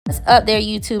What's up there,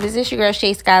 YouTube? Is this your girl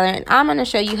Shay Skylar, and I'm going to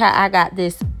show you how I got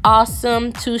this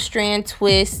awesome 2-strand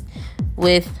twist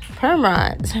with perm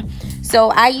rods.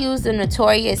 So I used the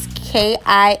Notorious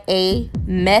KIA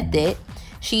method.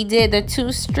 She did the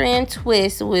 2-strand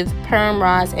twist with perm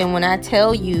rods, and when I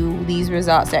tell you, these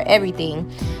results are everything.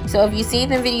 So if you see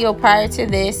the video prior to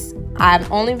this,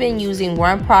 I've only been using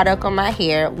one product on my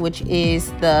hair, which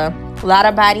is the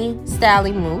Lotta Body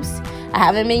Styling Mousse. I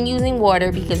haven't been using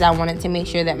water because I wanted to make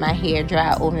sure that my hair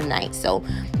dried overnight. So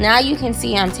now you can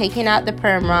see I'm taking out the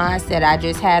perm rods that I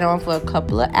just had on for a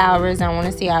couple of hours. I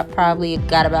want to say I probably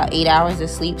got about 8 hours of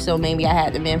sleep, so maybe I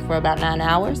had them in for about 9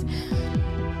 hours.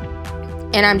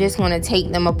 And I'm just going to take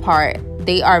them apart.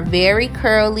 They are very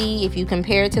curly. If you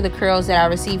compare it to the curls that I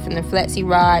received from the Flexi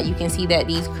Rod, you can see that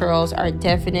these curls are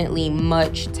definitely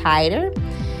much tighter.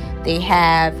 They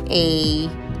have a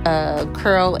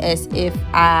curl as if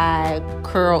I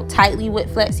curled tightly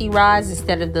with Flexi rods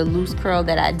instead of the loose curl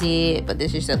that I did, but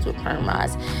this is just with perm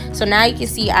rods. So now you can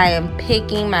see I am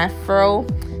picking my fro.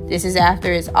 This is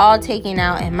after it's all taken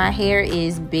out, and my hair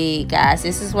is big, guys.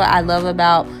 This is what I love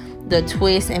about the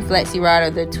twist and Flexi Rod, or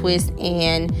the twist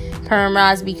and perm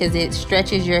rods, because it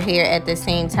stretches your hair at the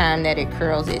same time that it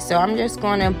curls it. So I'm just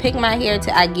going to pick my hair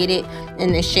till I get it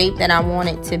in the shape that I want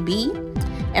it to be.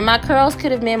 And my curls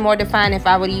could have been more defined if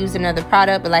I would have used another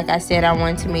product, but like I said, I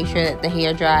wanted to make sure that the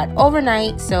hair dried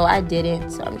overnight, so I didn't.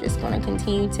 So I'm just going to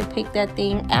continue to pick that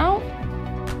thing out.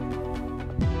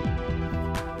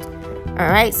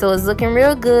 Alright, so it's looking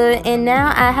real good, and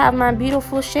now I have my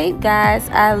beautiful shape, guys.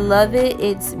 I love it.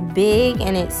 It's big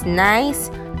and it's nice.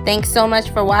 Thanks so much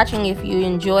for watching. If you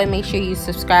enjoy, make sure you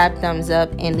subscribe, thumbs up,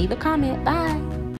 and leave a comment. Bye.